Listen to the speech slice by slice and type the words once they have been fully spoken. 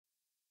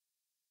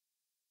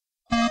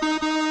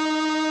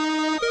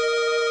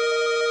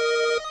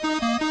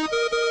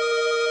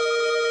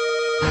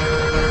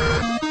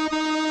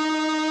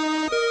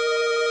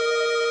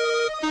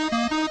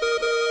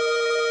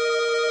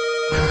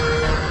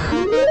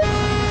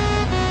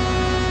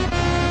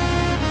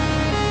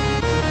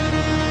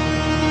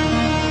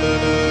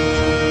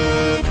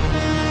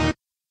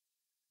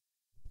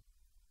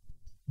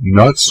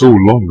Not so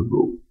long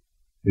ago,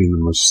 in the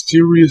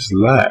mysterious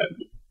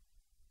land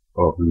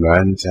of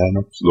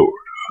Lantana, Florida.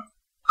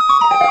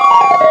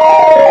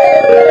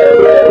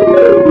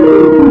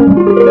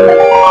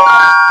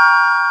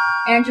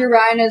 Andrew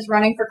Ryan is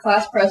running for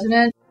class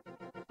president.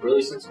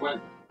 Really, since when?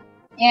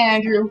 Yeah,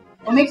 Andrew,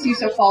 what makes you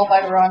so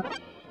qualified to run?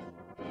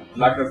 I'm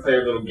not gonna play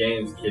your little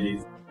games,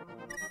 kiddies.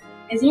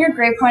 Isn't your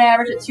grade point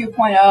average at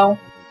 2.0?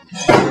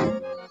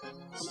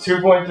 It's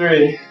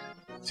 2.3.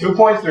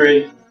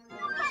 2.3.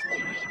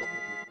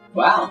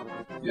 Wow,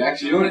 you're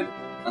actually doing it.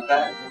 Not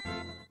bad.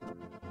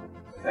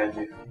 Thank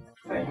you.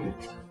 Thank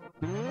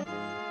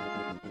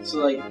you. So,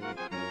 like,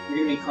 you're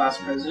gonna be class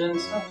president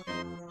and stuff?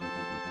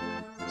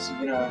 So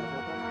you're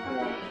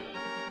gonna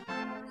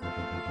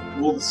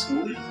rule the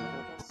school?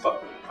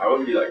 But I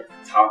wouldn't be like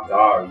top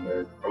dog,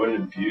 but I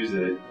wouldn't abuse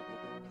it.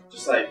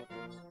 Just like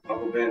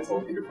Uncle Ben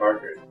told Peter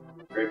Parker,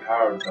 great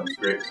power comes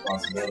great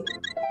responsibility.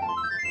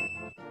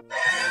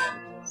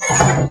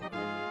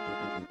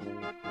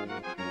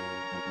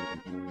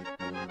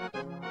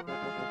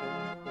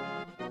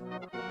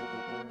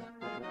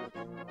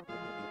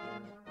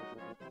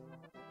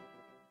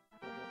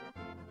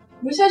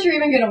 Who says you're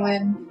even gonna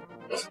win?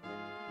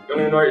 Don't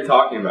even know what you're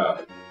talking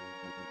about.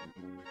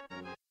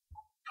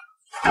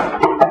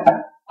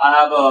 I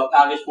have a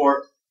package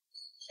for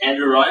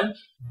Andrew Ryan.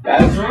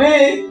 That's for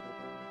me!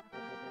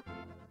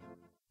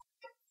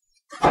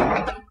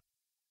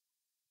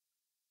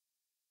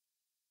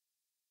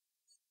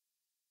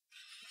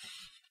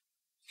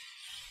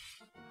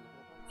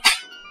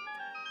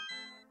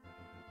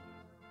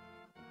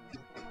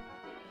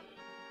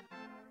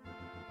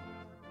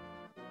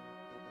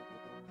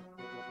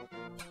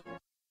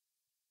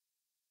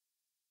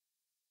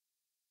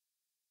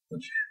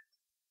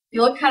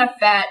 You look kind of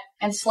fat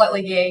and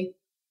slightly gay.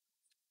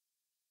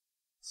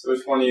 So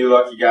which one of you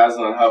lucky guys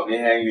want to help me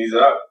hang these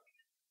up?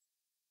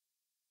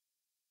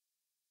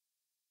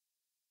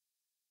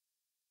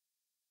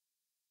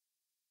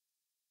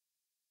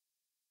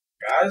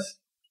 Guys?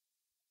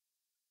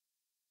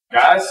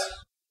 Guys?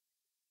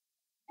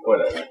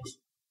 Whatever.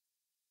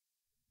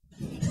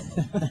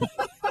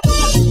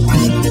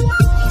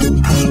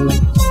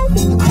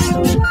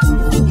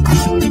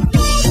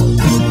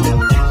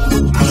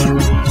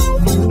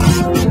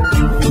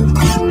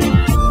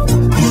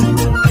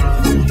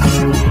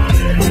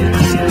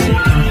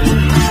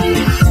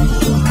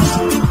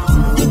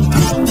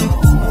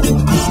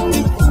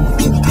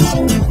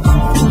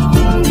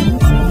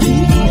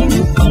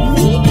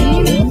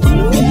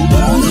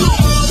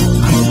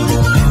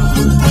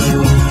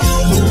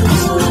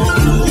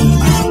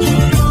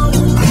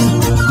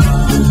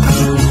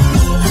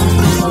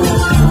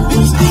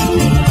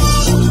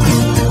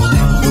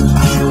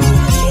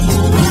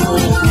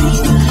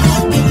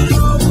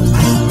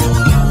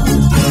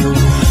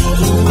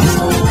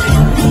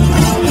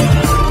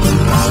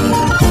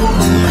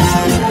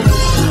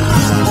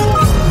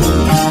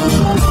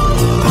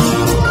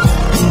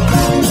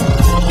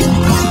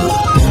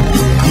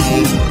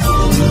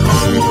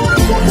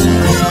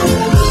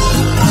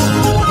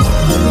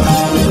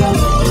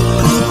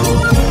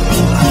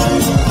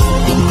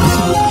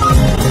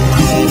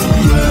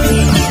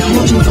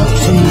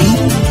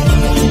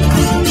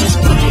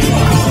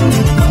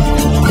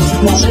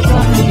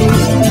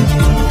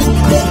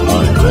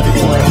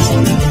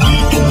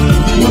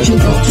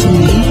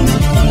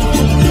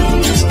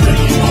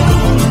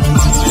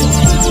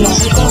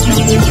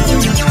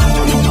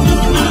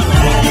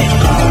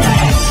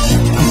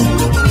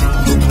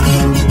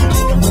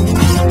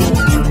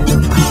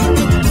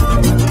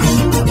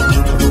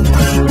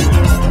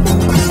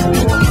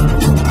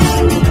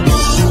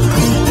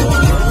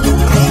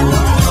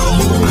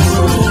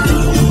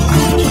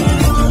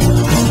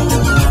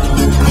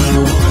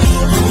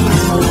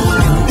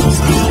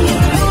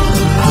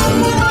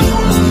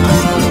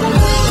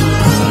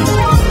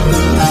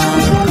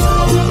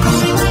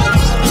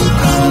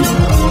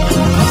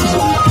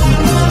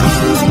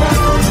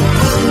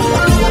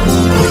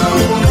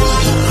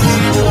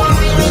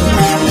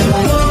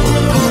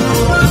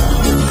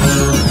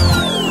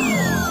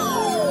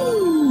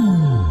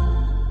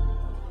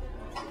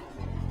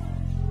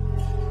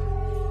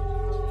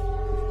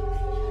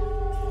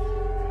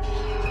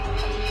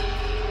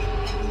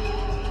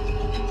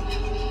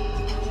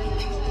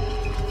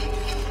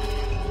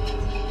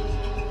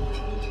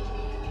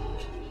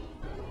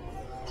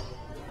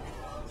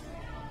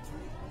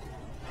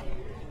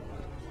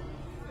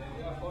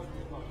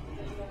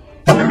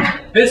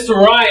 Mr.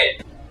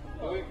 Ryan!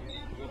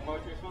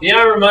 May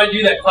I remind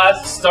you that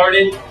class has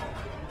started?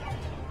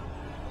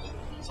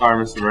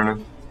 Sorry, Mr.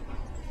 Brennan.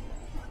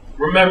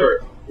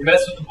 Remember, you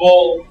mess with the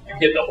bull, you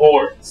get the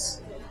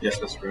horns. Yes,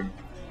 Mr. Brennan.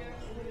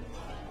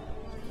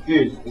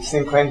 Dude, this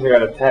thing claims I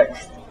got a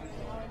text.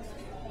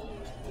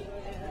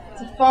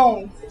 It's a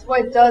phone. It's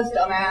what it does,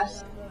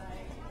 dumbass.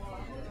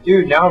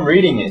 Dude, now I'm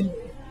reading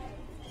it.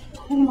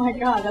 Oh my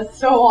god, that's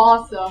so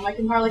awesome. I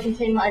can hardly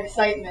contain my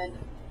excitement.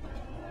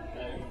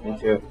 Me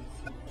too.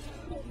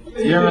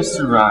 Dear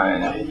Mr.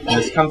 Ryan, it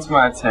has come to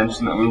my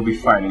attention that we will be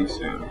fighting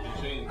soon.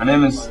 My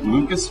name is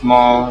Lucas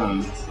Small,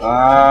 and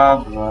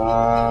blah,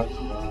 blah,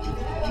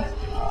 blah.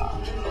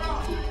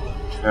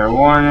 Fair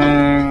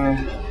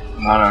warning,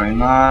 mano a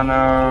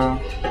mano,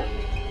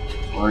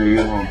 or you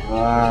will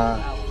blah.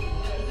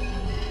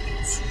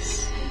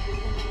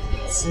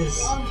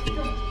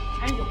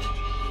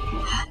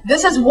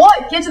 This is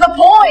what? Get to the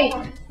point!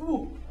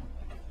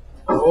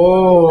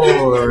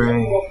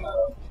 Alright.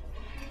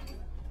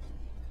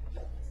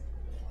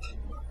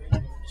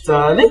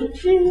 Darling?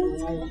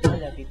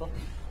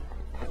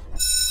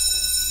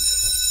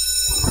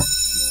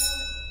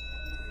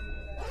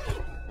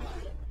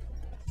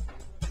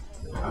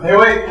 Hey,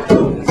 wait!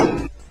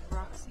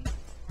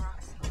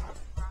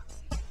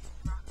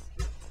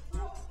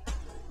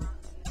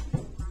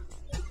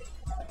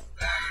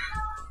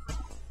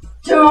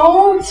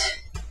 Don't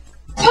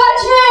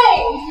touch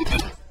me!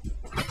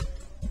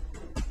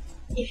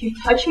 If you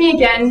touch me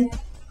again,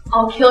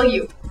 I'll kill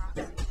you.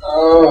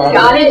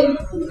 Got it?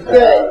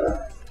 Good.